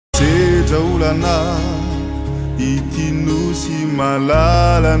andraolana ity nosy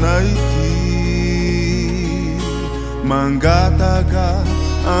malalana ity mangataka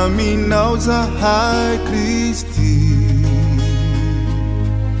aminao zahay Kristy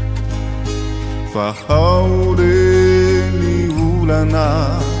fa haoreny olana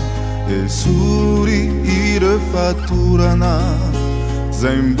esory irefatorana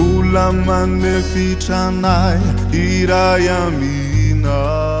zay mbola manefitranay iray amina.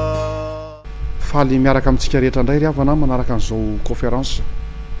 Faly miaraka amintsika rehetra indray ry havana manaraka an'izao conférence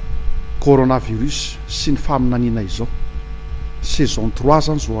coronavirus sy ny faminaniana izao saison 3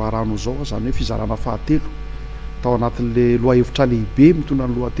 zany zao arano zao zany hoe fizarana fahatelo tao anatin'le loahevitra lehibe mitondra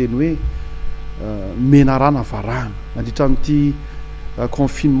ny lohateny hoe menarana varahina nandritra n'ity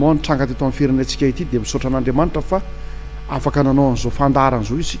confinement nitranga teto amin'ny firenentsika ity dia misaotra an'Andriamanitra fa afaka nanao an'izao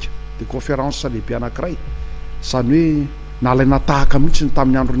fandaharan'izao isika dia conférence lehibe anankiray zany hoe nalaina tahaka mihitsy ny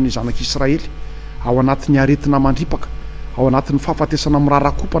tamin'ny andron'ny zanak'Israely ao anatin'ny aretina mandripaka ao anatin'ny fahafatesana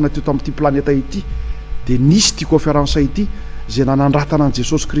mirarakopana teto amin'ity planeta ity dia nisy ity conférence ity zay nanandratana an'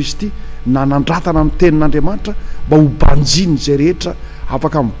 Jesosy Kristy nanandratana ny tenin'Andriamanitra mba ho banjiny zay rehetra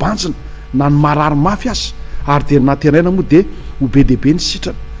afaka mibanjina na ny marary mafy azy ary dia natenaina moa dia ho be dehibe ny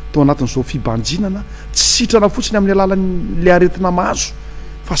sitrana tao anatin'izao fibanjinana tsy sitrana fotsiny amin'ny alalan'le aretina mahazo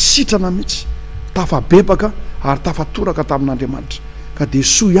fa sitrana mihitsy tafabebaka ary tafatoraka tamin'Andriamanitra ka dia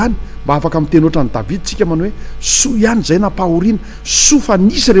soa ihany mba afaka miteny oatra ny David tsika manao hoe soa ihany zay napahoriana soa fa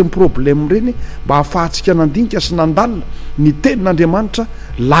nisy reny problème reny mba ahafahantsika nandinika sy nandalina ny tenin'Andriamanitra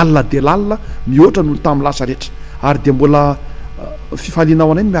lalina dia lalina mihoatra noho ny tamin'ny lasa rehetra ary dia mbola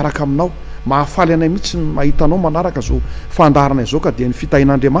fifalianao anay ny miaraka aminao mahafaly anay mihitsy mahitanao manaraka zao fandaharana izao ka dia ny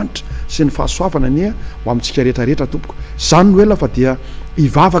fitahin'Andriamanitra sy ny fahasoavana ania ho amintsika rehetrarehetra tompoko zany no ela fa dia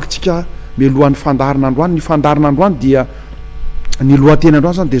ivavaka tsika mialohan'ny fandaharana androany ny fandaharana androany dia ny lohateny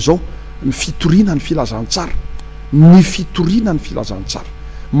androany zany dia zao ny fitoriana ny filazantsara ny fitoriana ny filazantsara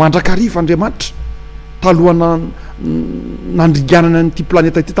mandrakariva Andriamanitra talohana nandriganana nyity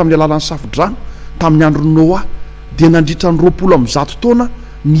planeta ity tamin'ny alalan'ny safidrano tamin'ny andron'ny Noa dia nandritra ny 20 taona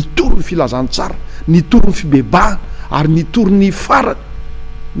nitory ny filazantsara nitory ny fibebahana ary nitory ny farany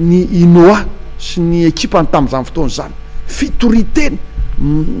ny Noa sy ny ekipany tamin'izany fotoana zany fitoriteny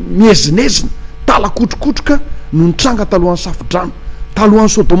miezinezina talakotrokotroka no nitranga talohan'ny safidrano talohan'ny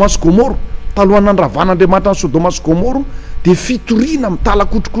Sodoma sy Gomoro talohan'ny nandravan'Andriamanitra ny Sodoma sy Gomoro dia fitoriana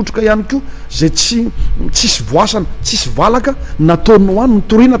mitalakotrokotroka ihany koa zay tsisy voasana tsisy valaka nataony Noa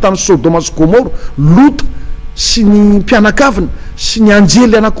nitoriana tany Sodoma sy Gomoro Lota sy ny mpianakavina sy ny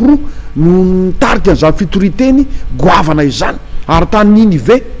anjely anankiroa no nitarika an'izany fitoriteny goavana izany ary tany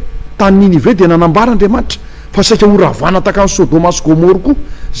Ninive dia nanambara Andriamanitra fa saika ho ravana taka ny Sodoma sy Gomoro koa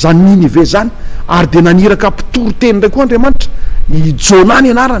zany Ninive zany ary dia naniraka mpitory teny indray koa Andriamanitra i Jona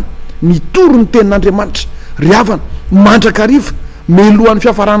ny anarany nitory ny tenin'Andriamanitra ry havana mandrakariva melohan'ny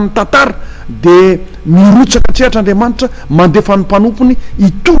fiafaran'ny tantara dia mirotsaka tseratra Andriamanitra mandefa ny mpanompony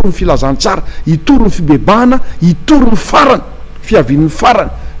hitory ny filazantsara hitory ny fibebahana hitory ny farany fiavian'ny farany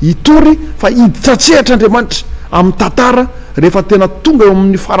hitory fa hiditra tsehatra Andriamanitra amin'ny tantara rehefa tena tonga eo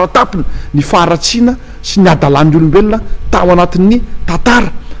amin'ny faratapina ny faharatsiana sy ny adalan'ny olombelona tao anatin'ny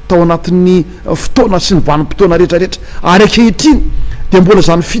tantara tao anatin'ny fotoana sy ny vanim-potoana rehetrarehetra ary ankehitriny dia mbola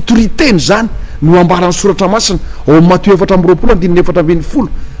zany fitoriteny zany no ambaran'ny soratra masina ao amin'ny Matthieu 4:4-4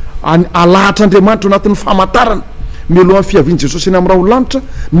 alahatr'Andriamanitra ao anatin'ny famantarana mialohan'ny fiavian'i Jesosy eny amin'ny raha olanitra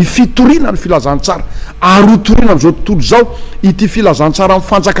ny fitoriana ny filazantsara ary hotoriana amin'izao tontolo zao ity filazantsara amin'ny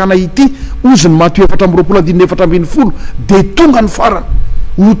fanjakana ity ozy ny Matthieu 4:4-4 dia tonga ny farany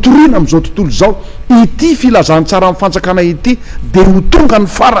hotoriana amin'izao tontolo zao ity filazantsara amin'ny fanjakana ity dia ho tonga ny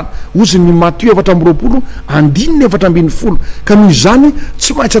farany ozy ny Matthieu 4:4 ka noho izany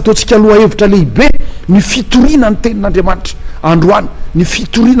tsy maintsy ataontsika lohahevitra lehibe ny fitoriana ny tenin'Andriamanitra androany ny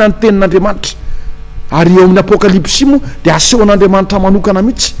fitoriana ny tenin'Andriamanitra ary eo amin'ny apokalipsy moa dia asehon'Andriamanitra manokana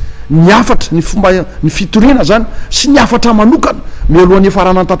mihitsy ny afatra ny fomba ny fitoriana zany sy ny afatra manokana mialohan'ny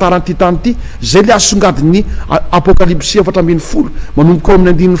farana ny tantaran'ity tany ity zay le asongadiny apokalipsy 4:10 manomboka ao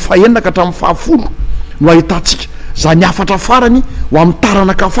amin'ny 9 ka hatramin'ny 10 no ahitantsika zany afatra farany ho amin'ny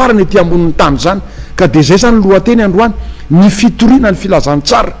taranaka farany ety ambonin'ny tany zany ka dia zay zany lohateny androany ny fitoriana ny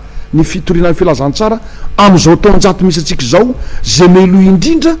filazantsara ny fitoriana ny filazantsara amin'izao taonjato misy atsika zao zay meloha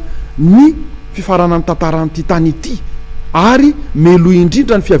indrindra ny fifaranany tantaran'ity tany ity ary meloha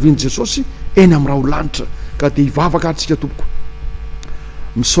indrindra ny fiavian'i Jesosy eny amin'ny raha olanitra ka dia hivavaka atsika tompoko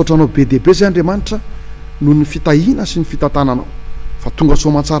misaotranao be dehibe zay Andriamanitra noho ny fitahina sy ny fitantananao fa tonga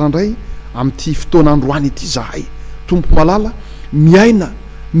soamantsara indray amin'ity fotoana androany ity zahay tompo malala miaina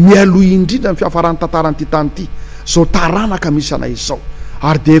mialoha indrindra ny fiafaran'ny tantaran'ity tany ity zao taranaka misy anay izao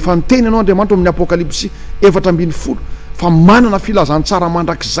ary de efa niteny ianao Andriamanitra amin'ny Apokalipsy 4:10 fa manana filazantsara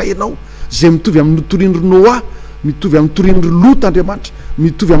mandrakizay ianao zay mitovy amin'ny torindry Noa, mitovy amin'ny torindry Lot Andriamanitra,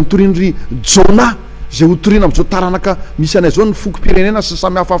 mitovy amin'ny torindry Jona zay ho torina amin'izao taranaka misy anay zao ny fokom-pirenena sy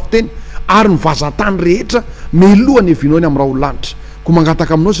samy hafa fiteny ary ny vazatany rehetra melohany evinao amin'ny raha olanitra ko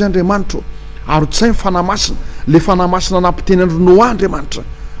mangataka aminao zay Andriamanitra ary tsy hay fanamasina le fanamasina nampiteny andro Noa Andriamanitra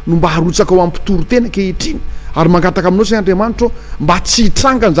no mba harotsaka ao ampitoro tena kehitriny ary mangataka aminao zay Andriamanitra mba tsy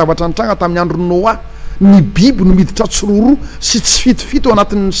hitranga ny zavatra nitranga tamin'ny andro Noa ny biby no miditra tsororo sy tsy fitofito ao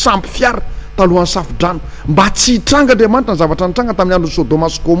anatin'ny sampy fiara talohan'ny safidrano mba tsy hitranga Andriamanitra ny zavatra nitranga tamin'ny andro Sodoma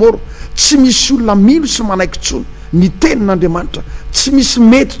sy Gomora tsy misy olona milo sy manaiky tsony ny tenin'Andriamanitra tsy misy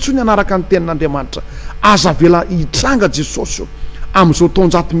mety tsony anaraka ny tenin'Andriamanitra aza vela hitranga Jesosy amin'izao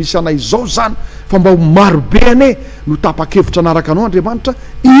taonjato misy anay izao zany fa mba ho marobe ane no tapa-kevitra anaraka anao Andriamanitra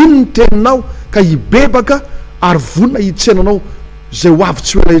ino ny teninao ka hibebaka ary vonina hitsenanao zay ho avy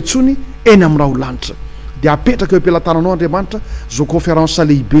tsy ho ela intsony eny amin'ny raha olanitra dia apetraka eo am-pelantananao Andriamanitra zao conférence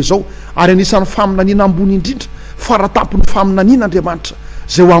lehibe zao ary anisan'ny faminaniana ambony indrindra faratampon'ny faminaniana Andriamanitra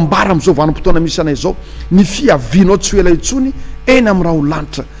zay ho ambara amin'izao vanim-potoana misy anay zao ny fiavianao tsy ho ela intsony eny amin'ny raha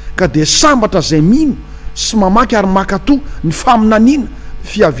olanitra ka dia sambatra zay mino sy mamaky ary makato ny faminaniana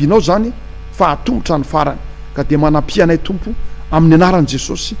fiavianao zany fa atombotra ny farany ka dia manampianay tompo amin'ny anaran'i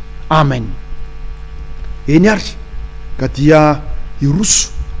Jesosy amen. Eny ary ka dia iroso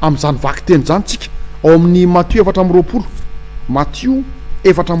amin'izany vaky teny zany tsika ao amin'ny Matthieu 4:20 Matthieu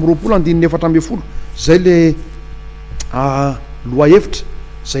 4:20 zay le loha hevitra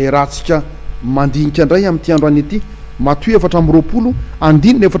zay rahantsika mandinika indray amin'ity andro any ity Matthieu 4:20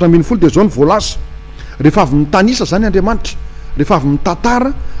 andininy 4:10 dia zao ny voalaza rehefa avy mitanisa zany Andriamanitra rehefa avy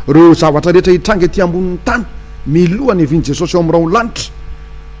mitantara reo zavatra rehetra hitranga ety ambonin'ny tany melohany eviany Jesosy ao amin'ny raha olanitra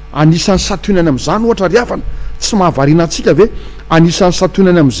anisan'ny satonany amin'izany ohatra riavana tsy mahavarina antsika ve anisan'ny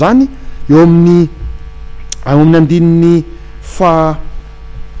satonany amin'izany eo amin'ny andininy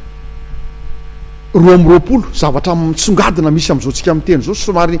roa amby roapolo zavatra mitsongadina misy amin'izao tsika miteny zao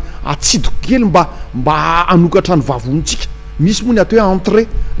somary atsidiko kely mba anokatra ny vavonitsika misy moa ny atao hoe entrée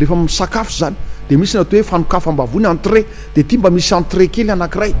rehefa misakafo zany de misy ny atao hoe fanokafa-bavony entrée de ty mba misy entrée kely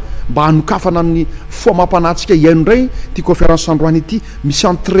anankiray mba hanokafana amin'ny foamampanantsika iaino ndray ty conférence androany ity misy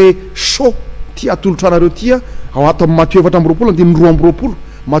entrée chaud ty atolotra anareo ty ao ato amin'ny Matthieu 4:20 andininy 2:20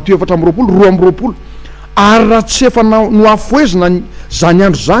 Matthieu 4:20 2:20 ary raha tsy efa no afoezina zany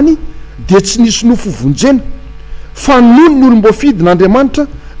andro zany de tsy nisy nofo vonjena fa noho ny olombofidin'Andriamanitra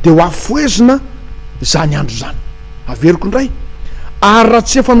de ho afoezina zany andro zany averiko indray ary raha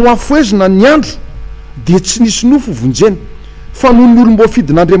tsy efa no afoezina ny andro de tsy nisy nofo vonjena fa noho ny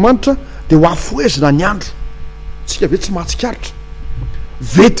olombofidin'Andriamanitra de ho afoezina ny andro tsika ve tsy mahatsikaritra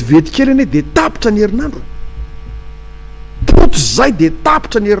vetivety kely ane de tapitra ny herinandro poto zay de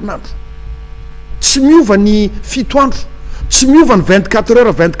tapitra ny herinandro tsy miova ny fito andro tsy miova ny 24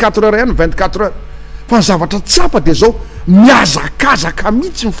 heures ihany 24 heures fa ny zavatra tsapa de zao miazakazaka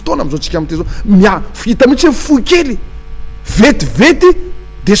mihitsy ny fotoana am'izao tsika am'te zao fita mihitsy hoe fohy kely vetivety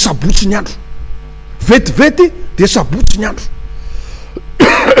de sabotsy ny andro vetivety de sabotsy ny andro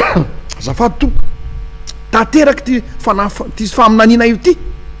azafady tompo tanteraka ty faminaniana io ty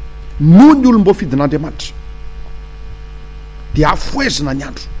noho ny olombofidin'Andriamanitra de afoezina ny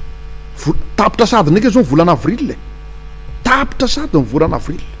andro tapitra sady ndraiky zao volana avril tapitra sady ny volana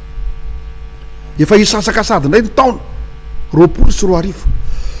avril efa isasaka sady ndray ny taona 20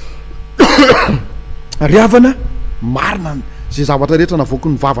 riavana marina zay zavatra rehetra navoaky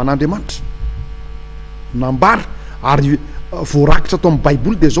ny vavan'Andriamanitra nambara ary voarakitra atao amin'ny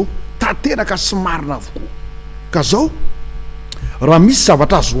baiboly de zao tanteraka sy marina avokoa ka zao raha misy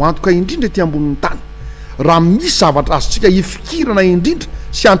zavatra azo antoka indrindra ety ambonin'ny tany raha misy zavatra azotsika ifikirana indrindra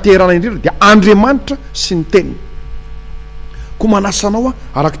sy anteherana indrindra dia Andriamanitra sy ny teniny ko manasanao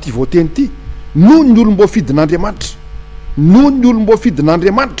araka ty voateny ty noho ny olombofidin'Andriamanitra noho ny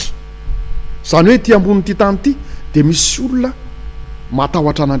olombofidin'Andriamanitra zany hoe ty ambonin'ity tany ty de misy olona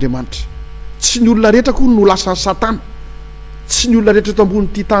matahotra an'Andriamanitra tsy ny olona rehetra koa no lasany Satana tsy ny olona rehetra eto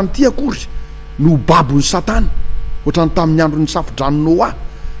ambonin'ity tany ty akory no babon'ny Satana ohatrany tamin'ny andro ny safidrano Noa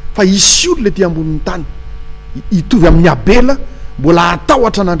fa isy olona ety ambonin'ny tany hitovy amin'ny Abela mbola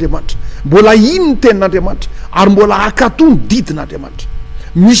atahotra an'Andriamanitra mbola ino ny tenin'Andriamanitra ary mbola akato ny didin'Andriamanitra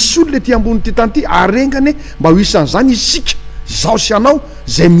misy olona ety ambonin'ity tany ty arengany mba ho isan'izany isika zao sy anao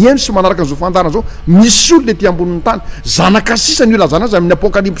zay mihaino sy manaraka an'izao fandarana zao misy olona ety ambonin'ny tany zanaka sisa ny olazana azy amin'ny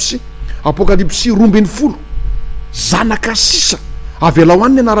Apokalipsy 20 zanaka sisa avela ho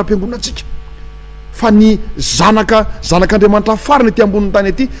any ny anara-piangonatsika fa ny zanak'Andriamanitra farany ety ambonin'ny tany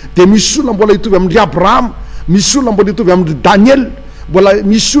ety de misy olona mbola hitovy amin'ny Abrahama misy olona mbola hitovy amin'ny Daniel mbola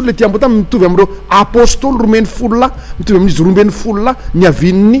misy olona ty ambotany mitovy am'ireo apôstôly romeny fololahy mitovy amin'izy rombeny fololahy ny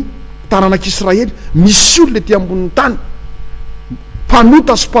avin'ny tananak'Israely misy olona ty ambon'ny tany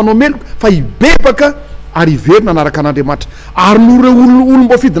mpanota sy mpanao meloka fa ibebaka ary iverina anaraka an'Andriamanitra ary no reo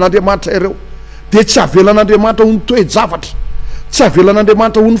olombofidin'Andriamanitra ireo de tsy avelan'Andriamanitra ho ny toe-javatra tsy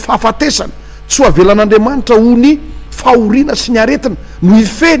avelan'Andriamanitra ho ny fahafatesana tsy avelan'Andriamanitra ho ny fahoriana sy ny aretina no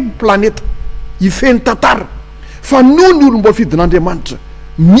ifeny planeta ifeny tantara fa noho ny olombofidin'Andriamanitra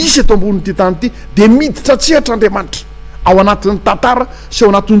misy eto ambonin'ity tany ity de miditra tsehatr'Andriamanitra ao anatin'ny tantara sy ao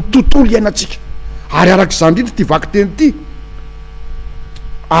anatin'ny tontolo iainantsika ary arak'izany indrindra ty vaky teny ity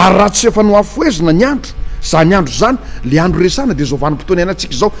ary raha tsy efa no afoezina ny andro zany andro zany le andro resana de zao vanim-potoana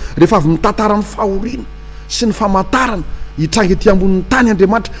iainantsika zao rehefa avy mitantara ny fahoriana sy ny famantarana hitrangy ety ambonin'ny tany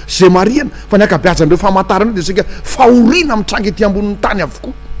Andriamanitra zay mariana fa ny akabeazan'ireo famantarana de sika fahoriana mitrangy ety ambonin'ny tany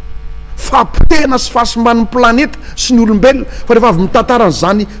avokoa fampitena sy fahasimban'ny planeta sy ny olombelona fa rehefa avy mitantara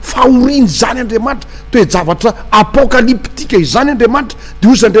zany fahoriana zany Andriamanitra toe-javatra apokaliptika izany Andriamanitra de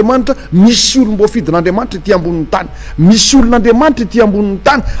ozy Andriamanitra misy olombofidin'Andriamanitra ety ambonin'ny tany misy olon'Andriamanitra ety ambonin'ny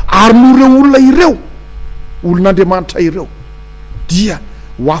tany ary no ireo olona ireo olon'Andriamanitra ireo dia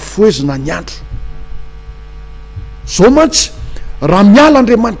ho afoezina ny andro zao mantsy raha miala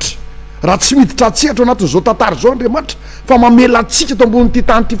Andriamanitra raha tsy miditra atsehatra anatin'izao tantara zao Andriamanitra fa mamela atsika eto ambonin'ity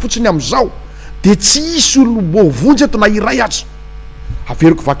tany ty fotsiny am'izao de tsy isy olom-bovonjy eto na iray aza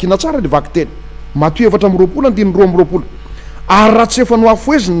averiko vakina tsara le vaky teny Matthieu 4:2 ary raha tsy efa no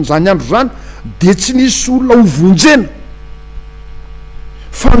afoezina zany andro zany de tsy nisy olona ho vonjena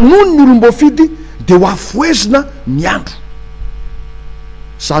fa noho ny olom-bofidy de ho afoezina ny andro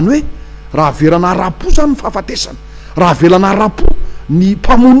zany hoe raha avelana ara-po zany ny fahafatesana raha avelana ara-po ny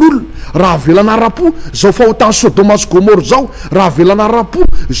mpamon'olona raha avelana ara-po zao fahotany Sodoma sy Gomora zao raha avelana ara-po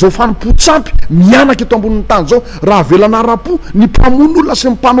zao fanompo-tsampy mianaka eto ambonin'ny tany zao raha avelana ara-po ny mpamon'olona sy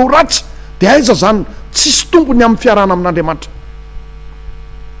mpanao ratsy de aiza zany tsisy tombony amin'ny fiarahana amin'Andriamanitra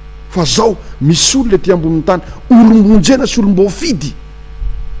fa zao misy olona ety ambonin'ny tany olombonjena sy olombofidy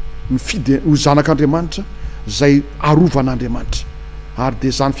mifidy ho zanak'Andriamanitra zay arovan'Andriamanitra ary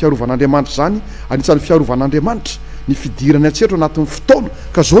de zany fiarovan'Andriamanitra zany anisan'ny fiarovan'Andriamanitra ny fidirany atsetro anatin'ny fotoana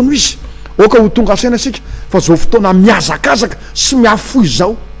ka zao no izy oka ho tonga asaina sika fa zao fotoana miazakazaka sy miafoy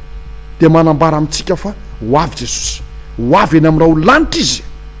zao de manambara amitsika fa ho avy Jesosy ho avy eny am'raha ho lanitra izy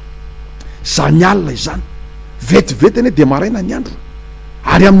zany alina izany vetivety eny de maraina ny andro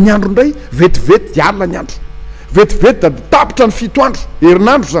ary amin'ny andro indray vetivety de alina ny andro vetivety da tapitra ny 7 andro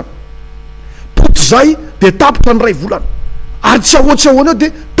herinandro zany poto zay de tapitra ny ray volana ary tsy ahoatsy ahoana eo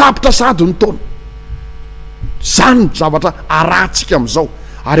de tapitra sady ny taona zany zavatra arahantsika am'izao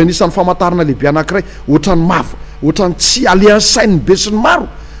ary anisan'ny famantarana lehibe anankiray ohatrany mava ohatrany tsy alean'ny sainy be sy ny maro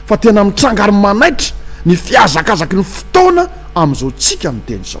fa tena mitranga ary manaitra ny fiazakazaky ny fotoana am'izao tsika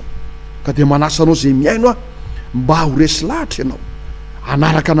miteny zao ka de manasanao zay miaino a mba ho resy lahatra ianao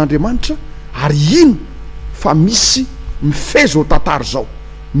anaraka an'Andriamanitra ary ino fa misy mife zao tantara zao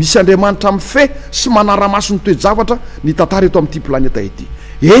misy Andriamanitra mife sy manara-maso ny toe-javatra ny tantara eto amin'ity planeta ety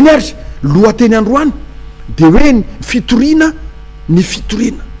eny ary lohateny androany de hoe ny fitoriana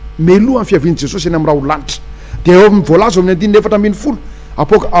meloha amin'ny fiavian'i Jesosy eny am'raha ho lanitra de eo voalaza amin'ny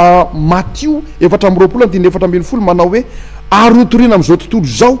 4:40 Matthieu 4:4 manao hoe ary hotoriana am'izao tontolo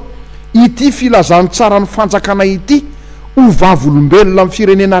zao ity filazantsara ny fanjakana ity ho vavolombelona amin'ny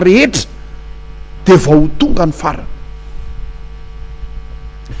firenena rehetra de vao ho tonga ny farany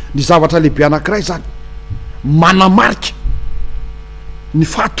ny zavatra lehibe anankiray zany manamarika ny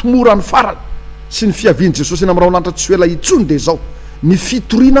fahatomorany farany sy ny fiavian'i Jesosy eny am'raha ho lanitra tsy ho ela itsony de zao ny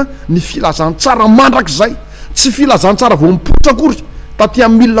fitoriana ny filazantsara mandrak'izay tsy filazantsara vao mipoitra akory taty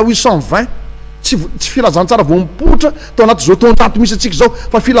amin'ny 1820 tsy filazantsara vao mipoitra tao anaty zao taonjato misy atsika zao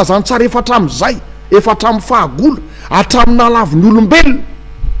fa filazantsara efa hatram'izay efa hatramin'ny fahagolo hatramin'ny alavin'ny olombelona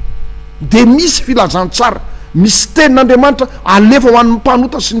de misy filazantsara misy tenin'Andriamanitra alefa ho an'ny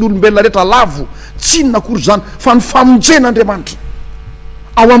mpanota sy ny olombelona rehetra lavo tsy inona akory zany fa ny famonjen'Andriamanitra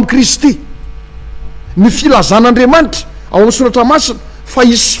ao amin'i Kristy ny filazan'Andriamanitra ao amin'ny soratra masina fa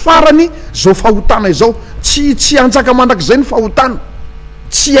isy farany zao fahotana izao tsy anjaka mandrak'izay ny fahotana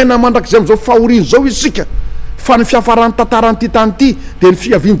tsy aina mandrak'izay am'izao fahoriany zao isika fa ny fiafarany tantaranyity tany ity de ny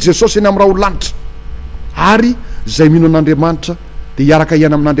fiavian'i Jesosy eny am'raha ho lanitra ary zay mino an'Andriamanitra de hiaraka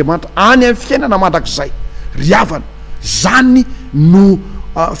iana amin'Andriamanitra any amin'ny fiainana mandrak'izay ry havana zany no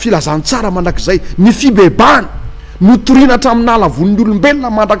filazantsara mandrak'izay ny fibebahana no toriana hatramin'ny alavon'ny olombelona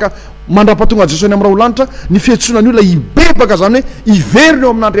mandra-patonga Jesosy eny am'raha ho lanitra ny fiantsonany olona ibebaka zany hoe iverina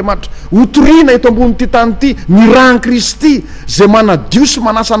eo amin'Andriamanitra ho toriana eto ambonin'ity tany ity ny rahan'i Kristy zay manadio sy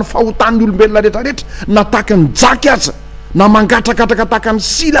manasa ny fahotan'ny olombelona rehetrarehetra nataka ny jaky aza na mangatrakataka tahaka ny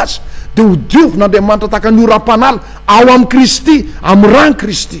Silas dia ho diovin'Andriamanitra tahaka ny oram-panala ao amin'ny Kristy, amin'ny rany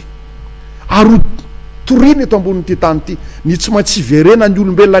Kristy, ary torina eto ambonin'ity tany ity ny tsy maintsy iverena ny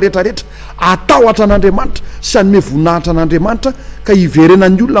olombelona rehetrarehetra atahotra an'Andriamanitra sy hanome voninahitra an'Andriamanitra ka iverena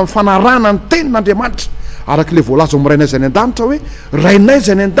ny olona mifanarahana ny tenin'Andriamanitra araka le voalaza amin'ny rainay zay ny an-danitra hoe rainay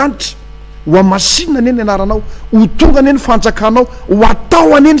zay ny an-danitra ho amasinina ane ny anaranao, ho tonga ane ny fanjakanao, ho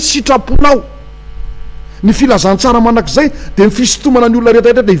atao ane ny sitraponao. Ny filazantsara manak'izay dia ny fisintomana ny olona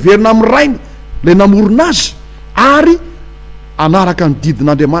rehetrarehetra dia iverina amin'ny rainy le namorona azy ary anaraka ny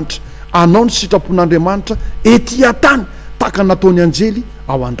didin'Andriamanitra, anao ny sitrapon'Andriamanitra ety an-tany tahaka nataony anjely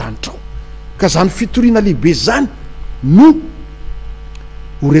ao an-danitra ao. Ka zany fitoriana lehibe zany no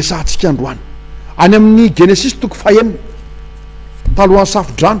ho resantsika androany any amin'ny Genesis toko 5 talohan'ny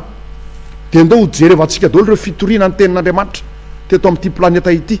safodrano dia ndao ho jerevantsika daholo ireo fitoriana ny tenin'Andriamanitra teto amin'ity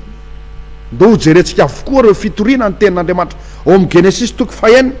planeta ity. Ndao ho jerentsika avokoa ireo fitoriana ny tenin'Andriamanitra ao amin'ny Genesis toko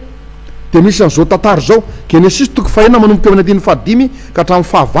 5 dia misy an'izao tantara zao. Genesis toko 5 manomboka amin'ny 15 ka hatramin'ny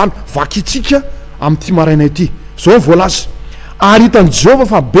 19 vakitsika amin'ity maraina ity. Zao voalaza: ary hitan'i Jehovah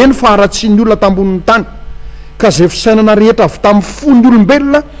fa be ny faharatsian'ny olona tambonin'ny tany ka zay fisainana rehetra avy tamin'ny fon'ny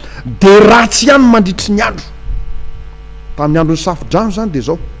olombelona dia ratsy ihany mandritry ny andro. Tamin'ny andron'ny safodrano zany dia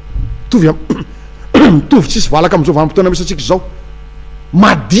zao mitovy tsisy valaka amin'izao vanim-potoana misy antsika zao,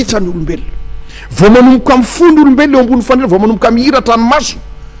 maditra ny olombelona vao manomboka amin'ny fon'ny olombelona eo ambony fanira, vao manomboka mihiratra ny maso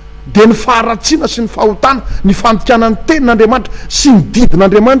dia ny faharatsiana sy ny fahotana, ny fandikanan'ny tenin'Andriamanitra sy ny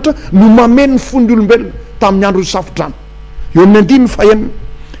didin'Andriamanitra no mameno ny fon'ny olombelona tamin'ny andron'ny safodrano. Eo amin'ny 9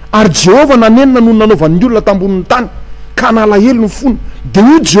 ary Jehovah nanenina noho nanaovan'ny olona tambonin'ny tany ka nalahelo ny fony dia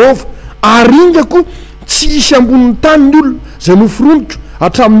hoy Jehovah: aringako tsy hisy ambonin'ny tany ny olona zay noforoniko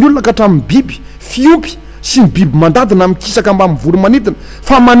hatramin'ny olona ka hatramin'ny biby, fiompy sy ny biby mandadina mikisaka mba amin'ny voromanidina,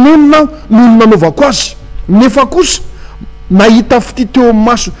 fa manenina aho noho ny nanaovako azy. Nefa kosa nahita fity teo amin'ny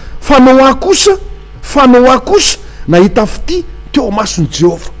maso fanao kosa nahita fity teo amin'ny mason'ny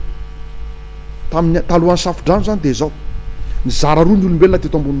Jehovah. Tamin'ny talohan'ny safodrano zany dia zao ny zara roa ny olombelona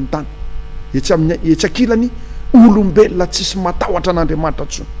teto ambonin'ny tany, etsy ankilany olombelona tsisy matahotra an'Andriamanitra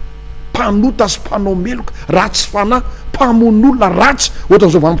tsony, mpanota sy mpanao meloka, ratsy fanahy, mpamon'olona ratsy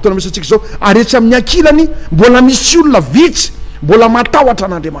ohatran'izao vanim-potoana misy antsika zao. Ary etsy amin'ny ankilany mbola misy olona vitsy mbola matahotra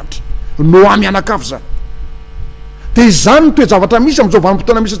an'Andriamanitra, no amianakavy zany. Dia izany ny toe-javatra misy amin'izao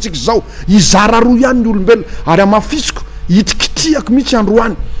vanim-potoana misy antsika zao, izara roa ihany ny olombelona. Ary amafisiko hitrikitriako mihitsy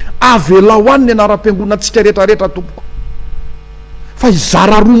androany avelao any ny anaram-piangonana antsika rehetrarehetra tompoko, fa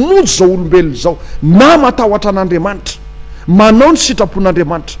izara roa monjy zao olombelona zao, na matahotra an'Andriamanitra, manao ny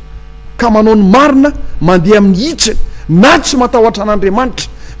sitrapon'Andriamanitra ka manao ny marina mandeha amin'ny hitsiny, na tsy matahotra an'Andriamanitra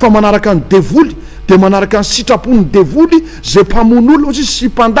fa manaraka ny devoly dia manaraka ny sitrapon'ny devoly zay mpamon'olona ozy sy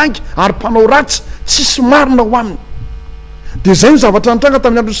mpandangy ary mpanao ratsy, tsisy marina ho aminy. Dia zay ny zavatra nitranga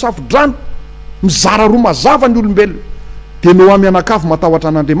tamin'ny andron'ny safodrano, mizara roa mazava ny olombelona dia no amianakavy matahotra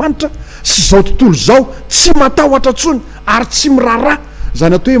an'Andriamanitra sy zao tontolo zao tsy matahotra tsony ary tsy miraharaha,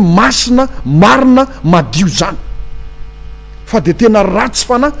 zany atao hoe masina, marina, madio zany, fa dia tena ratsy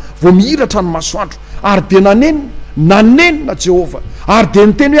fanahy vao mihiratra ny masoandro. Ary dia nanenina Jehovah ary dia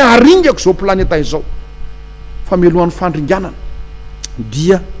nyteny hoe aringako zao planeta izao, fa mialohan'ny fandringanana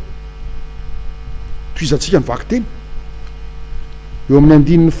dia toizantsika ny vaky teny eo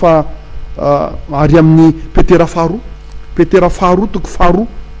amin'ny 9 fa ary amin'ny Petera faharoa toko faharoa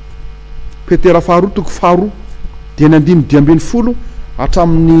dia ny 9:10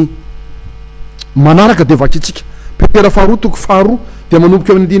 hatramin'ny manaraka dia vakitsika. Petera faharoa toko faharoa dia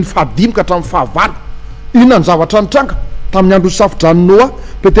manomboka amin'ny 15 ka hatramin'ny 19. Inona ny zavatra nitranga tamin'ny andron'ny safodrano Noa?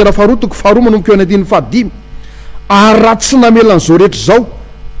 Petera faharoa toko faharoa manomboka amin'ny 15. Ary raha tsy namelan'izao rehetra zao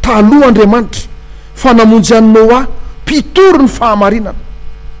taloha Andriamanitra fa namonjy an'i Noa mpitory ny fahamarinana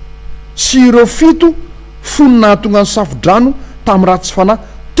sy ireo 7 fony nahatonga ny safodrano tamin'ny ratsy fanahy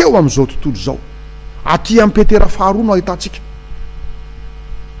teo amin'izao tontolo zao. Aty amin'ny Petera faharoa no ahitantsika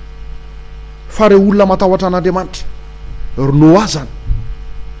fa reo olona matahotra an'Andriamanitra, ry Noa zany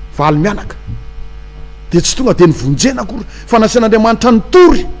valy mianaka, dia tsy tonga dia nivonjena akory fa nasian'Andriamanitra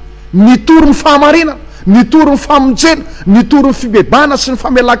nitory ny fahamarinana, nitory ny famonjena, nitory ny fibebana sy ny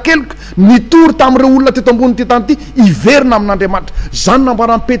famelan-keloka, nitory tamin'ireo olona teto ambony tany ity iverina amin'Andriamanitra. Zany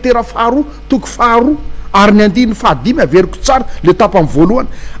nambaran'ny Petera faharoa toko faharoa ary ny 15 averiko tsara le tapany voalohany: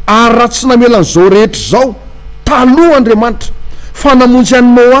 ary raha tsy namelan'izao rehetra zao taloha Andriamanitra fa namonjy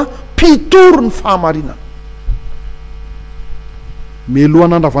an'i Noa mpitory ny fahamarinana. Meloha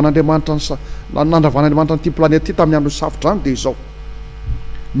nandravan'Andriamanitra nyity planeta ity tamin'ny andron'ny safodrano dia izao: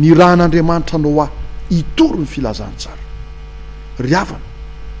 ny rahan'Andriamanitra Noa hitory ny filazantsara ry havana.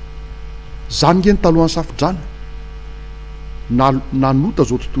 Zany nge ny talohan'ny safodrano nanota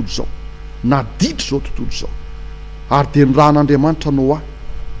zao tontolo zao, naditra zao tontolo zao, ary de ny raha n'Andriamanitra Noa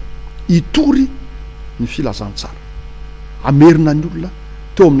itory ny filazantsara, amerina ny olona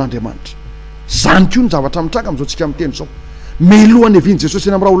teo amin'Andriamanitra. Zany koa ny zavatra mitranga am'izao tsika miteny zao, melohan'ny eviany Jesosy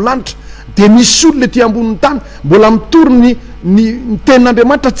eny am'raha ho lanitra de misy olona ety ambonin'ny tany mbola mitory ny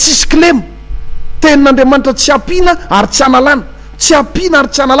tenin'Andriamanitra tsisy klema, tenin'Andriamanitra tsy ampiana ary tsy analana, tsy ampiana ary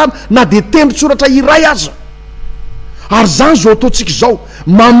tsy analana na de tendrin-tsoratra iray aza. Ary zany zao ataontsika zao,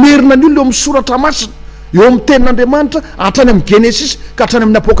 mamerina ny olona eo amin'ny soratra masina, eo amin'ny tenin'Andriamanitra hatrany amin'ny Genesis ka hatrany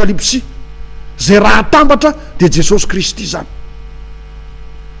amin'ny Apokalipsy, zay raha atambatra de Jesosy Kristy zany.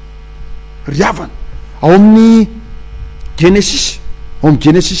 Riavana ao amin'ny Genesis, ao amin'ny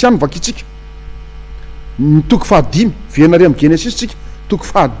Genesis ihany vakitsika ny toko 5 vienary amin'ny Genesis tsika toko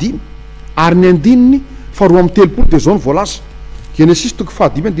 5 ary ny andininy 2:30 de zao ny voalaza. Genesis toko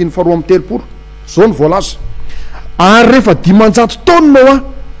 5 andininy 2:30 zao ny voalaza. Ary rehefa 500 taona Noa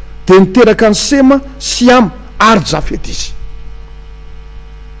de niteraka ny Sema sy Ham ary Jafety izy.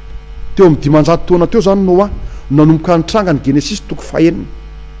 Teo amin'ny 500 taona teo zany Noa nanomboka nitranga ny Genesis toko 9,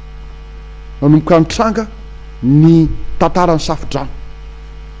 nanomboka nitranga ny tantarany safidrano.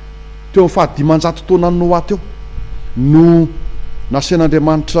 Teo amin'ny 500 taona ny Noa teo no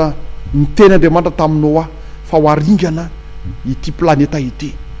nasen'Andriamanitra ny ten'Andriamanitra tamin'ny Noa fa ho aringana ity planeta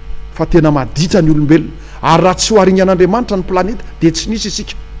ity, fa tena maditra ny olombelona. Ary raha tsy ho aringan'Andriamanitra ny planeta de tsy nisy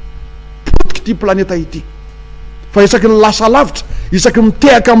isika, potika ity planeta ity. Fa isaky ny lasa lavitra, isaky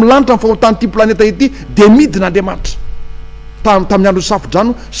mitehaka amin'ny lanitra ny fahotan'ity planeta ity de midin'Andriamanitra tamin'ny andro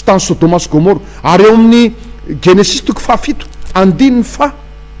safidrano sy tany Sodoma sy Gomora. Ary eo amin'ny Genesis toko 7 andininy fa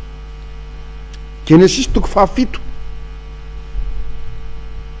Genesis toko 7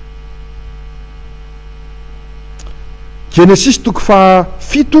 Genesis toko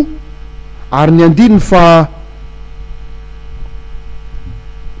 7 ary ny andininy fa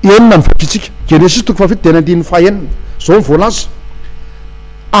enina ny vakitsika. Genesis toko 7 de ny andininy fa enina zao ny voalaza.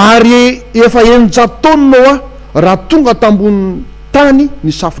 Ary efa 900 taona Noa raha tonga tambony tany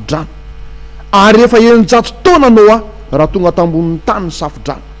ny safidrano, ary efa 900 taona Noa raha tonga tambony tany ny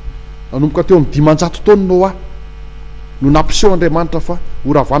safidrano. Nanomboka teo amin'ny 500 taona Noa no nampiseho Andriamanitra fa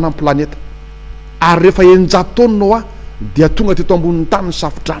horavana amin'ny planeta, ary rehefa 900 taona Noa dia tonga teto ambonin'ny tany ny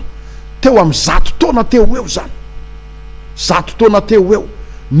safidrano. Teo amin'ny 100 taona teo eo zany, 100 taona teo eo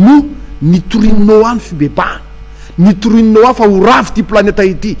no nitoriany Noa ny fibebahana, nitoriany Noa fa ho ravy ty planeta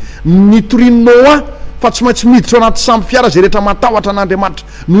ity, nitoriany Noa fa tsy maintsy miditra ao anaty samby fiara zay rehetra matahotra an'Andriamanitra,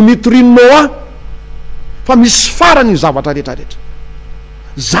 no nitoriany Noa fa misy farany ny zavatra rehetrarehetra.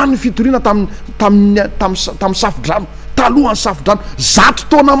 Zany ny fitoriana tamin'ny safidrano, talohan'ny safidrano, 100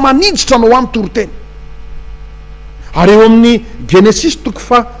 taona maniditra Noa mitory teny. Ary eo amin'ny Genesis toko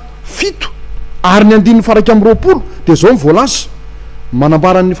 7 ary ny andininy 1:20 de zao ny voalaza,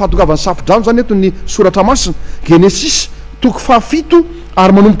 manambaran'ny fahatogavan'ny safidrano zany eto ny soratra masina. Genesis toko 7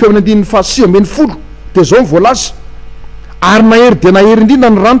 ary manomboka eo amin'ny andininy 9:10 de zao ny voalaza. Ary nahery de nahery indrindra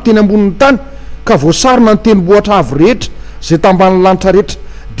ny rano teny ambonin'ny tany ka voasarona ny tendrombohitra avy rehetra zay tamban'ny lanitra rehetra.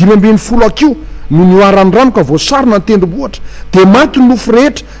 5:10 akio no nioaran'ny rano ka voasarona ny tendrombohitra, de maty ny nofo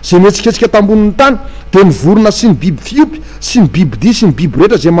rehetra zay mihetsiketsika tambonin'ny tany, de ny vorona sy ny biby fiompy sy ny biby dia sy ny biby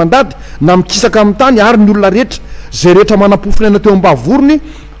rehetra zay mandady na mikisaka amin'ny tany, ary ny olona rehetra zay rehetra manam-pofinaina teo am-bavorony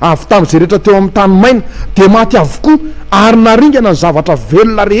avy tamin'izay rehetra teo amin'ny tany maina de maty avokoa. Ary naringana ny zavatra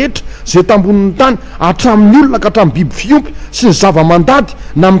velona rehetra zay tambonin'ny tany, hatramin'ny olona ka hatramin'ny biby fiompy sy ny zava-mandady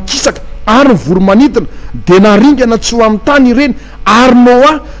na mikisaka ary ny voromanidina, de naringana tsy ho amin'ny tany ireny. Ary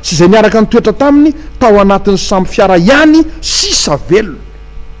Noa sy zay niaraka ny toetra taminy tao anatin'ny samby fiara ihany sisa velona.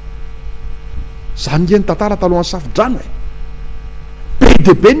 Zany nge ny tantara talohan'ny safidrano e. Be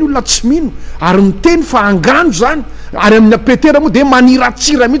de be ny olona tsy mino ary miteny fa angano zany, ary amin'ny apetera moa de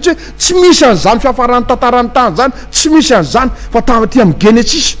maniratsira mihitsy hoe tsy misy an'izany fiafaran'ny tantaran'ny tany zany, tsy misy an'izany. Fa taty amin'ny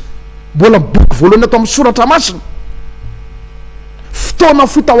Genesis mbola boky voalohany ato amin'ny soratra masina, fotoana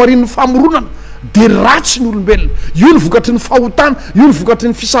fitahoarian'ny famoronana de ratsy ny olombelona. Io ny vokatry ny fahotana, io ny vokatry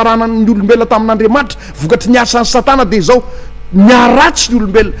ny fisaranany olombelona tamin'Andriamanitra, vokatry ny asan'ny Satana de zao niaratsy ny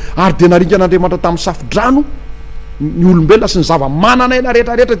olombelona. Ary de naringan'Andriamanitra tamin'ny safidrano ny olombelona sy ny zava-manana ena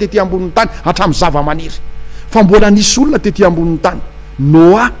rehetrarehetra tety ambonin'ny tany hatramin'ny zava-maniry. Fa mbola nisy olona tety ambonin'ny tany,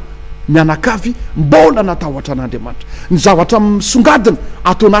 Noa mianakavy mbola natahotra an'Andriamanitra. Ny zavatra misongadina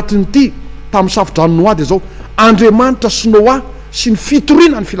atao anatin'ity tamin'ny safidrano Noa de zao Andriamanitra sy Noa sy ny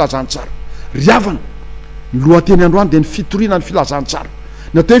fitoriana ny filazantsara. Riavana ny lohateny androany de ny fitoriana ny filazantsara.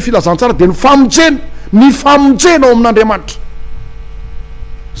 Ny atao hoe filazantsara de ny famonjena ao amin'Andriamanitra.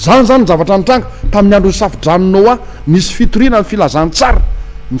 Zany ny zavatra nitranga tamin'ny andron'ny safidrano Noa, nisy fitoriana ny filazantsara,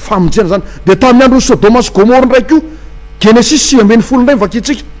 ny famonjena zany. De tamin'ny andron'ny Sodoma sy Gomora ndraiky io Genesis 9:10 ndray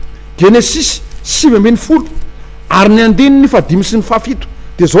vakitsika. Genesis 9:10 ary ny andininy fa 5 sy ny fahafito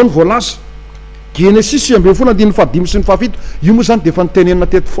de zao ny voalaza. Genesis 9:10 andininy fa 5 sy ny fahafito. Io moa zany de efa nitenenina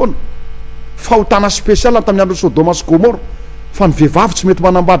teto foana. Fahotana spesiala tamin'ny andro Sodoma sy Gomora fa ny vehivavy tsy mety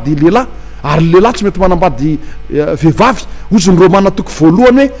manambady lehilahy ary lehilahy tsy mety manambady vehivavy. Ozy ny Romana toko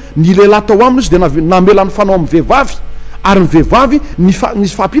voalohany hoe ny lehilahy tao aminy izy de namela ny fanao amin'ny vehivavy ary ny vehivavy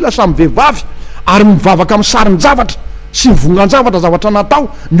nisy faapila samy vehivavy ary mivavaka amin'ny sarin-javatra sy mivongan-javatra zavatra natao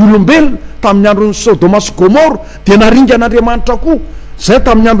ny olombelona tamin'ny andro Sodoma sy Gomora de naringan'Andriamanitra koa zay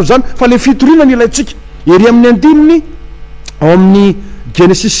tamin'ny andro zany fa le fitoriana ny ilayntsika ery amin'ny andininy ao amin'ny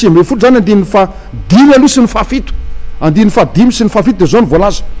Genesis 9:10 zany andininy fa 5 aloha sy ny fahafito andininy fa 5 sy ny fahafito de zao ny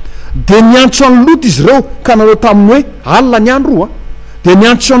voalaza. De niantso an'ny Lot izy ireo ka nanao taminy hoe alina ny andro de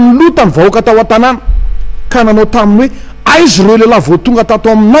niantso an'ny Lot ny vahoaka tao an-tanàna ka nanao taminy hoe aizy ireo lehilahy vao tonga tato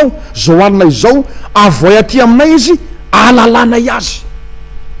aminao zao alina izao avoay aty aminay izy alalanay azy.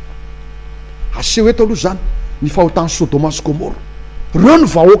 Aseho eto aloha zany ny fahotany Sodoma sy Gomora reo ny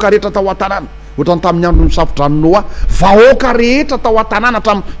vahoaka rehetra tao an-tanàna ohatrany tamin'ny andro nisafidrany Noa vahoaka rehetra tao an-tanàna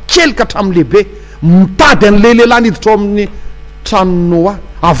hatramin'ny kely ka hatramin'ny lehibe mitady an'le lehilahy niditra ao amin'ny tranony Noa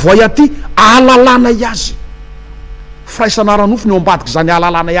avoay aty alalanay azy. Firaisana ranofo ny eo ambadiky zany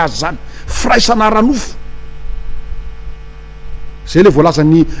alalanay azy zany firaisana ranofo. Zay le voalaza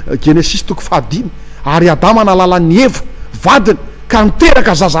ny Genesis toko 5 ary Adama nalalan'ny Eva vadiny ka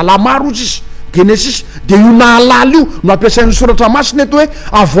niteraka zazalahy maro izy izy. Genesis de io nahalala io no ampiasain'ny soratra masina eto hoe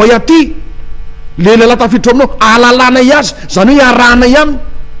avoay aty le lehilahy tafiditra aminao alalanay azy zany hoe arahanay aminy.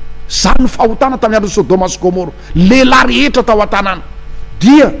 Zany fahotana tamin'ny andro Sodoma sy Gomora lehilahy rehetra tao an-tanàna.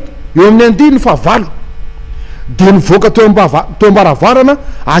 Dia eo amin'ny andininy fa 9 de nivoaka teo am-baravarana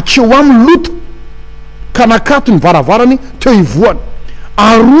akeo amin'ny Lot ka nakato ny varavarany teo ivoany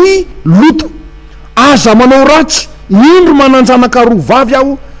ary Lot aza manao ratsy indro mananjanaka roa vavy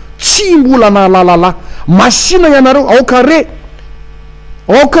aho tsy mbola nahalalalahy masina ianareo aoka re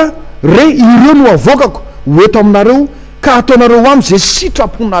ireo no avokako hoeto aminareo ka ataonareo aminy zay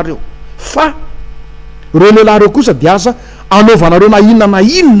sitraponareo fa reo lehilahy reo kosa de aza anaovanareo na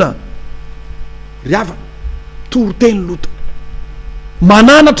inona ry ava toroteny Lota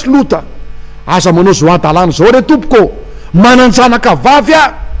mananatra Lota aza manao zao adalana zao re tompoko mananjanaka vavy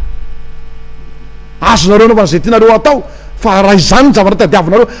azonareo anaovana zay tianareo atao fa raha izany ny zavatra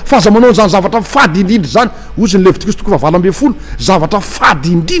tadiavinareo fa aza manao zany zavatra fady indrindra zany ozy ny Levitikos toko 20 zavatra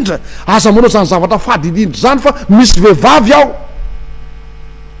fady indrindra aza manao zany zavatra fady indrindra zany fa misy vehivavy ao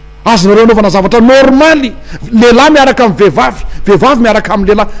azonareo anaovana zavatra normaly lehilahy miaraka amin'ny vehivavy miaraka amin'ny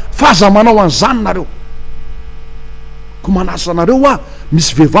lehilahy fa aza manao an'izany nareo ko manasa nareo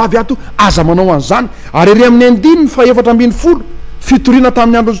misy vehivavy ato aza manao an'izany ary ery amin'ny andininy fa 7:10 fitoriana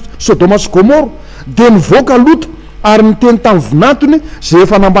tamin'ny andro Sodoma sy Gomora de nivoaka Lot ary niteny tamin'ny vinantony zay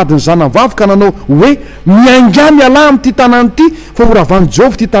efa nambady ny zanany vavy ka nanao hoe miainga miala amin'ity tanàny ity fa horavan'i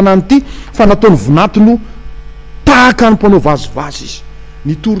Jehova ty tanàny ity fa nataony vinantony tahaka ny mpanao vazivazy izy.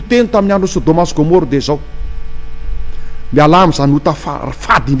 Ny toroteny tamin'ny andro Sodoma sy Gomora de zao miala amin'izany ota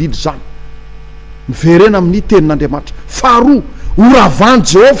fady indrindra zany miverena amin'ny tenin'Andriamanitra. Faharoa horavan'i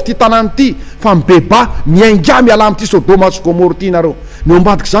Jehova ty tanàny ity fa mibeba miainga miala amin'ity Sodoma sy Gomora ity nareo. Ny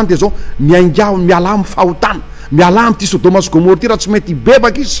ambadiky zany de zao miainga miala amin'ny fahotana miala amin'ity Sodoma sy Gomora ity raha tsy mety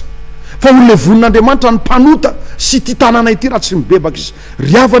hibebaka izy fa olona vonin'Andriamanitra ny mpanota sy ty tanàna ity raha tsy mibebaka izy.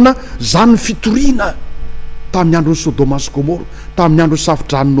 Riavana zany ny fitoriana tamin'ny andro Sodoma sy Gomora tamin'ny andro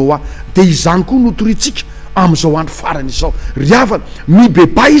safidrany Noa de izany koa notoritsika amin'izao andro farany izao. Riavana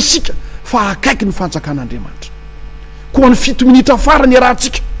mibeba isika fa akaiky ny fanjakan'Andriamanitra koa ny 7 minitra farany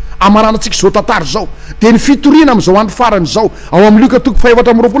rahantsika amaranantsika zao tantara zao de ny fitoriana amin'izao andro farany zao ao amin'ny Luka toko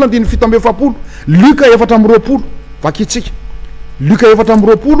 4:20 andiny 7:20 Luka 4:20 vakitsika Luka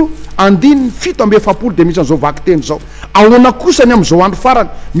 4:20 andiny 7:20 de misy an'izao vaky teny zao ahoana kosa ny amin'izao andro farany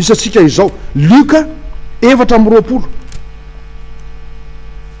misy atsika izao Luka 4:20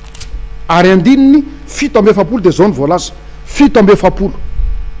 ary andininy 7:20 de zao ny voalaza 7:20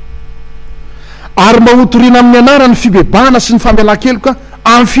 ary mba hotoriana amin'ny anarany fibebahana sy ny famelan-keloka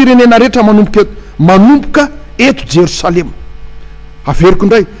amin'ny firenena rehetra manomboka eto Jerosalema. Averiko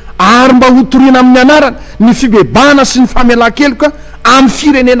indray ary mba hotoriana amin'ny anarany ny fibebahana sy ny famelan-keloka amin'ny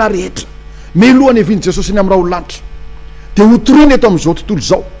firenena rehetra melohany eviany Jesosy ny amin'ny raha olanitra de hotoriana eto amin'izao tontolo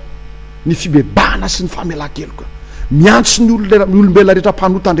zao ny fibebahana sy ny famelan-keloka miantso ny olombelona rehetra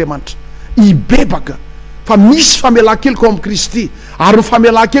mpanota Andriamanitra ibebaka fa misy famelan-keloka ao amin'ny Kristy ary ny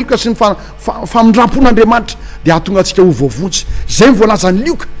famelan-keloka sy ny famindrampon'Andriamanitra de ahatonga antsika ho voavontsy zay mivoalazany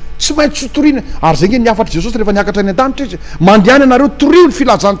Lioka tsy maintsy hotoriana ary zay nge niafatra Jesosy rehefa niakatra ny an-danitra izy mandehany anareo torio ny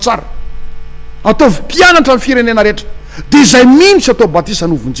filazantsara ataovy mpianatra ny firenena rehetra de zay mihitsy atao batisa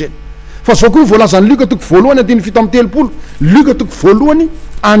novonjeny fa zao koa voalazany Luka toko voalohany andiny fito amby telopolo Luka toko voalohany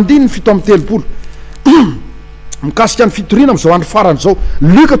andiny fito amby telopolo mikasika ny fitoriana am'izao andro farany zao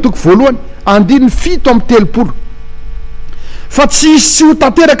Luka toko voalohany andiny fito amby telopolo fa tsy isy tsy ho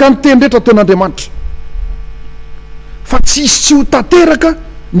tanteraka ny teny rehetra ataon'Andriamanitra fa tsy isy tsy ho tanteraka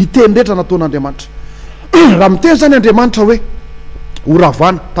ny teny rehetra nataon'Andriamanitra raha miteny zany Andriamanitra hoe ho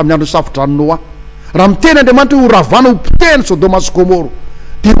ravana tamin'ny andro safodrano Noa raha miteny Andriamanitra hoe ho ravana ho potehany Sodoma sy Gomora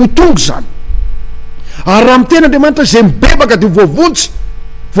de ho tonga zany ary raha miteny Andriamanitra zay mibebaka de ho voavontsy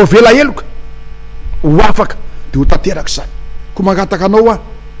voavela eloka ho afaka de ho tanteraka zany ko mangataka anao a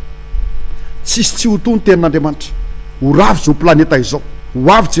tsisy tsy ho toy ny tenin'Andriamanitra ho ravy zao planeta izao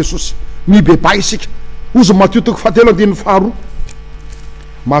ho avy Jesosy mibeba isika ozy Matthieu toko fahatelo andin'ny faharoa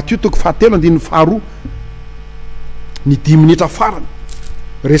Matthieu toko fahatelo andin'ny faharoa ny 10 minitra farany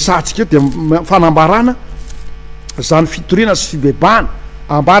resantsika de fanambarana zany fitoriana sy fibebahana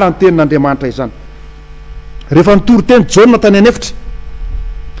ambarany tenin'Andriamanitra izany rehefa nitory teny Jaune tany anefitra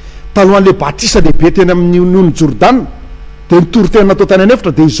talohan'le batisa lehibe teny amin'ny nono Jordan de nitory teny natao tany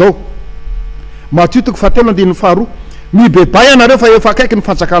anefitra de izao Matthieu toko fahatelo andin'ny faharoa mibebay anareo fa efa akaiky ny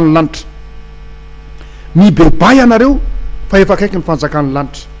fanjakan'ny lanitra mibebay anareo fa efa akaiky ny fanjakan'ny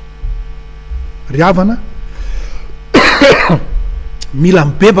lanitra ry havana mila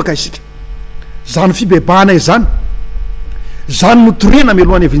mibebaka isika zany fibebahana izany zany notoriana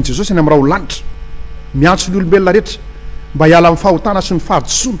mialohan'ny avian'i Jesosy any amin'ny raha ho lanitra miantso ny olombelona rehetra mba hiala amin'ny fahotana sy ny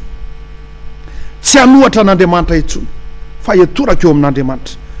fahadisoana tsy hanohatra n'Andriamanitra intsony fa hitoraka eo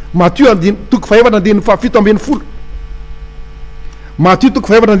amin'Andriamanitra Matthieu toko faefatra andin'ny fahafito ambin'ny folo Matthieu toko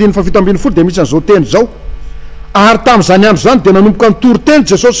faefatra andin'ny fahafito ambin'ny folo de misy an'izao teny zao ary tamin'izany andro zany de nanomboka nitory teny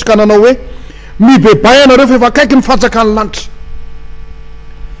Jesosy ka nanao hoe mibebay anareo fa efa akaiky ny fanjakan'ny lanitra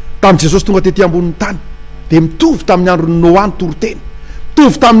tamin'ny Jesosy tonga tety ambonin'ny tany de mitovy tamin'ny andron'ny Noa nitory teny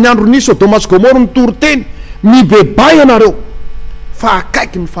mitovy tamin'ny andron'ny Sodoma sy Gomora nitory teny mibebay anareo fa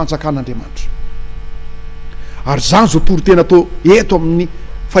akaiky ny fanjakan'Andriamanitra ary zany zao tory teny atao eto amin'ny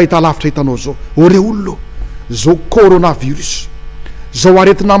fahitalavitra hitanao zao ore olona zao coronavirus zao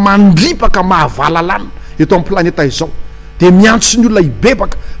aretina mandripaka mahavalalana eto amin'ny planeta izao de miantso ny olona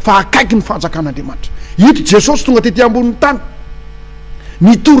hibebaka fa akaiky ny fanjakan'Andriamanitra ito Jesosy tonga tety ambonin'ny tany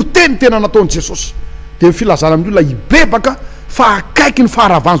nitory teny tena nataon'i Jesosy de mifilazana amin'ny olona hibebaka fa akaiky ny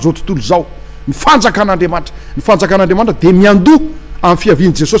faharavany zao tontolo zao ny fanjakan'Andriamanitra de miandoha amin'ny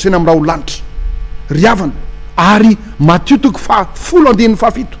fiavian'i Jesosy eny amin'ny raha ho lanitra ry havana ary Matthieu toko fahafolo andin'ny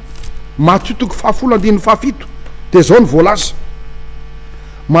fahafito Matthieu toko fahafolo andin'ny fahafito de zao ny voalaza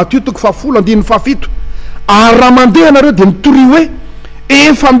Matthieu toko fahafolo andin'ny fahafito ary raha mandeha anareo de mitory hoe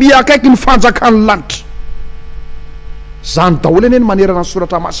efa mbi akaiky ny fanjakan'ny lanitra zany daholo eny manerana ny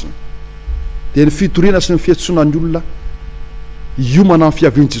soratra masina de ny fitoriana sy ny fiantsonan'ny olona iomana amin'ny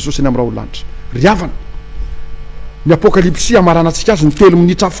fiavian'i Jesosy eny amin'ny raha ho lanitra ry havana ny apokalipsia amaranantsika azy ny 3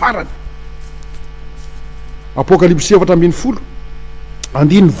 minitra farany apokalipsia 4:10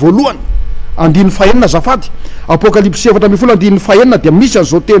 andiny voalohany andiny fahenina zafady apokalipsia 4:10 andiny fahenina de misy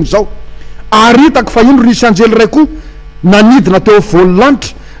an'izao teny zao ary hitako fa ino risy anjely ray koa nanidina teo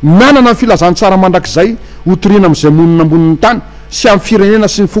voalanitra nanana ny filazantsara mandrakizay hotoriana am'izay monina ambonin'ny tany sy amin'ny firenena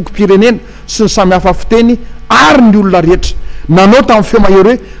sy ny fokom-pirenena sy ny samihafa fiteny ary ny olona rehetra nanao tamin'ny feo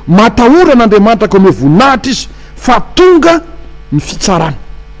mahery hoe matahoran'Andriamanitra ka ome voninahitra izy fa tonga ny fitsarana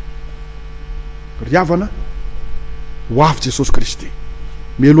ry havana ho avy Jesosy Kristy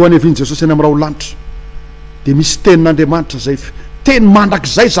mialohan'ny avian'i Jesosy eny amin'ny raha ho lanitra de misy tenin'Andriamanitra zay teny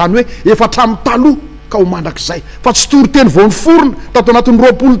mandrakizay zany hoe efa hatramin'ny taloha ka ho mandrakizay fa tsy tory teny vao niforona tato anatin'ny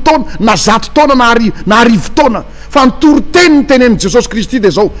 20 taona na 100 taona na arivo taona fa nitory teny ny tenen'i Jesosy Kristy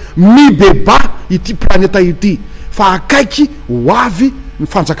de zao mibeba ity planeta ity fa akaiky ho avy ny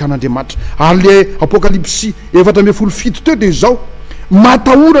fanjakan'Andriamanitra ary le apokalipsy 4:17 teo de zao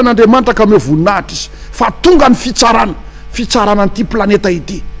matahoran'Andriamanitra ka ome voninahitra izy fa tonga ny fitsarana n'ity planeta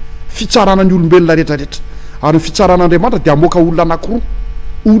ity fitsarana ny olombelona rehetrarehetra ary ny fitsaran'Andriamanitra de amoaka olona anankiroa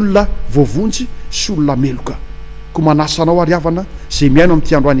olona voavonjy sy olona meloka ko manasanao ary havana zay miaino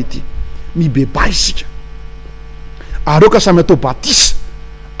amin'ity androany ity mibeba isika ary eo ka samy atao batisa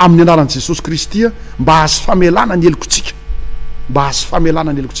amin'ny anaran'i Jesosy Kristy mba hahazo famelana ny helokontsika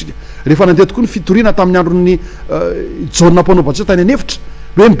rehefa nandeha tokoa ny fitoriana tamin'ny andron'ny Jaune nampanao batisa tany anefitra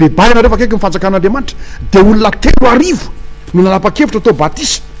hoe mibebay nareo fa akaiky mifanjakan'Andriamanitra de olona 3,000 no nanapa-kevitra atao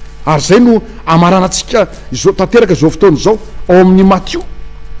batisa ary zay no amaranantsika izao tanteraka izao fotoana izao ao amin'ny Matthieu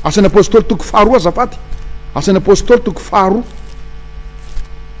asan'ny apôstôly toko faharoa azafady asan'ny apôstôly toko faharoa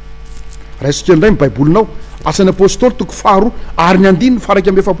raisika indray ny baibolinao asan'ny apôstôly toko faharoa ary ny andiny faraiky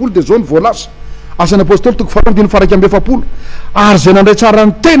amby efapolo de zao ny voalaza asan'ny apôstôly toko faharoa faraika amby efapolo ary zay nandray tsara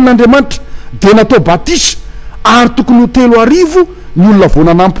ny tenin'andriamanitra de natao batisa ary tokony ho 3 ny olona vao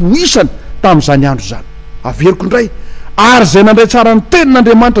nanampy ho isany tamin'izany andro zany averiko indray ary zay nandray tsara ny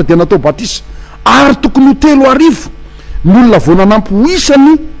tenin'andriamanitra de natao batisa ary tokony ho 3 ny olona vao nanampy ho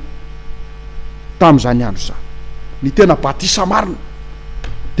isany tamin'izany andro zany ny tena batisa marina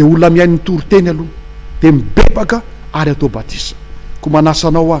de olona miain'ny toroteny aloha de mibebaka ary atao batisa ko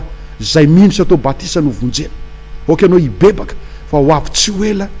manasanao a zay mihintsy atao batisa no vonjena oka anao ibebaka fa ho avy tsy ho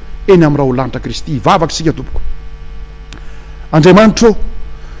ela eny amin'ny raha ho lanitra Kristy ivavaka sika tompoko Andriamanitra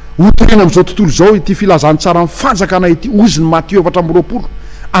hotorena amin'izao tontolo zao ity filazantsara mifanjakana ity ozy ny Matthieu 4:20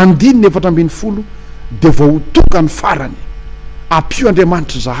 andininy 4:10 de vao toka ny farany apio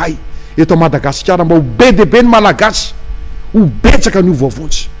Andriamanitra zahay eto Madagasikara mba ho be dehibe ny malagasy ho betsaka ny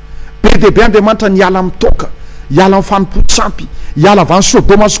ovavontsy be dehibe Andriamanitra niala amin'ny toka hiala amin'ny fanimpotsampy hiala avy any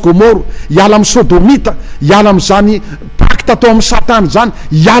Sodoma sy Gomoro hiala amin'ny Sodomita hiala amin'izany pacte atao amin'ny Satana zany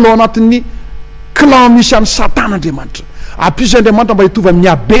hiala ao anatin'ny clan misy an'ny Satana Andriamanitra apisy Andriamanitra mba hitovy amin'ny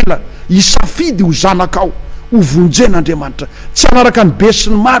Abela hisafidy ho zanakao ho vonjena Andriamanitra tsy anaraka ny be sy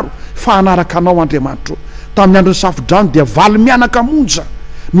ny maro fa anaraka anao Andriamanitra tamin'ny andro ny safodrano dia valy mianaka monja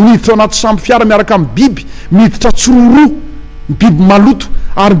no niditra ao anaty samby fiara miaraka amin'ny biby miditra tsororo ny biby maloto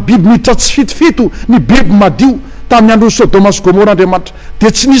ary ny biby miditra tsy fitifito ny biby madio tamin'ny andro ny Sodoma sy Gomora Andriamanitra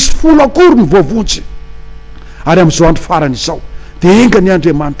de tsy nisy folo akory ny voavontsy ary amin'izao andro farany izao de enga ny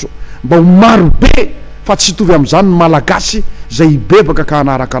Andriamanitra mba ho marobe fa tsy hitovy amin'izany ny malagasy zay hibebaka ka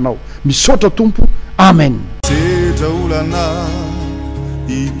hanaraka anao misaotra tompo amen sedra olana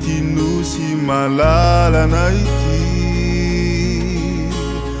ity nosy malalana ity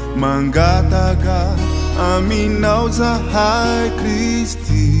mangataka aminao zahay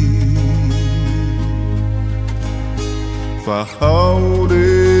Kristy fa ao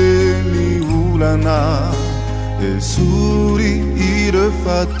reny olana esory ireo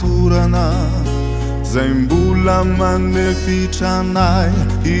fatorana zay mbola manefitra anay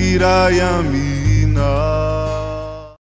iray amina